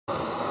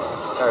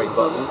carry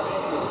button.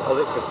 Hold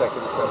it for a second,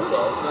 it comes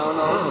on.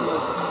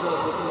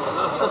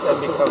 That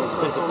then becomes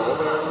visible.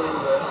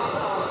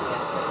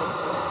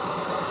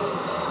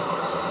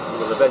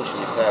 We'll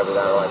eventually pair with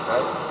our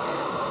iPad.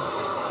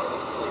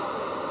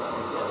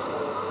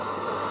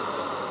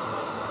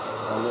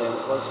 And then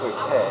once we're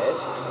paired,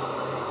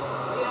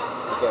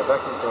 we go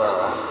back into our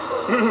app.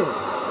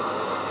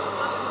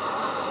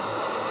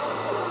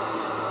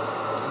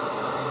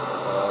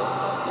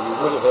 You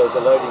would have heard the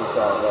loading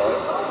sound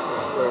there.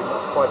 Very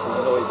quite a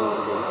noisy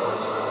instrument.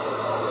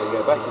 So we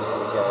go back into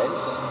the game.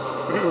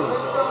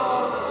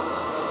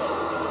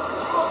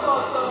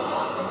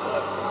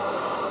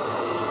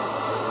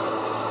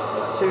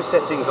 There's two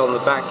settings on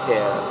the back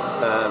here.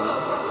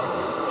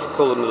 We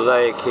call them the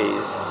layer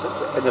keys.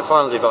 In the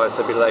final device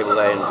they'll be labelled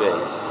A and B.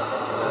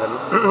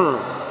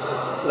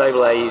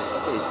 Label A is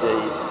the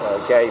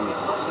game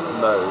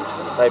mode.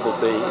 Label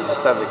B is the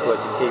standard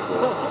QWERTY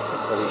keyboard.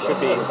 So they should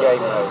be in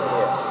game mode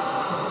here.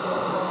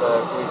 So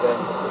we then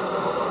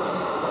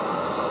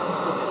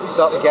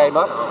start the game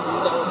up.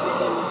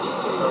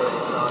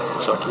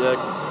 Chuck the egg.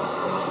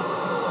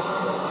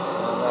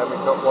 And now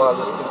we've got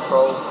wireless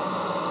control.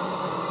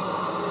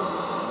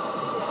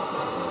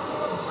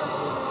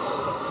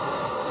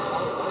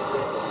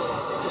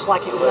 Just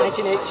like it was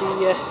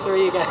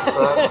 1983 again.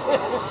 Right.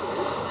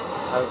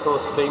 And of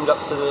course beamed up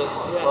to the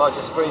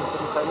larger screen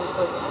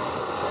simultaneously.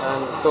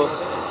 And of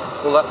course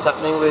all that's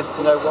happening with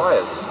no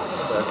wires.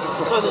 So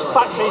there's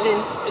batteries in,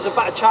 is a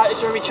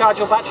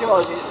rechargeable battery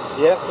or is it?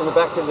 Yeah, in the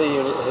back of the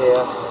unit here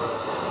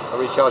are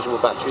rechargeable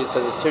batteries, so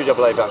there's two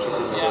AA batteries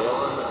in here.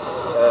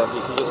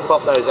 You can just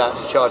pop those out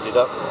to charge it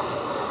up.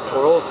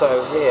 Or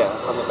also here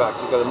on the back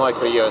you've got a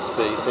micro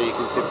USB, so you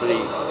can simply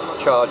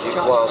charge it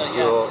whilst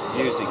you're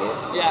using it,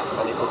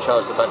 and it will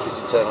charge the batteries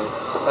internally.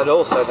 That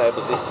also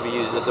enables this to be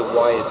used as a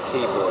wired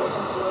keyboard.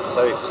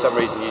 So if for some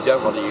reason you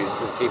don't want to use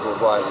the keyboard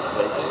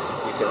wirelessly,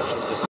 you can actually just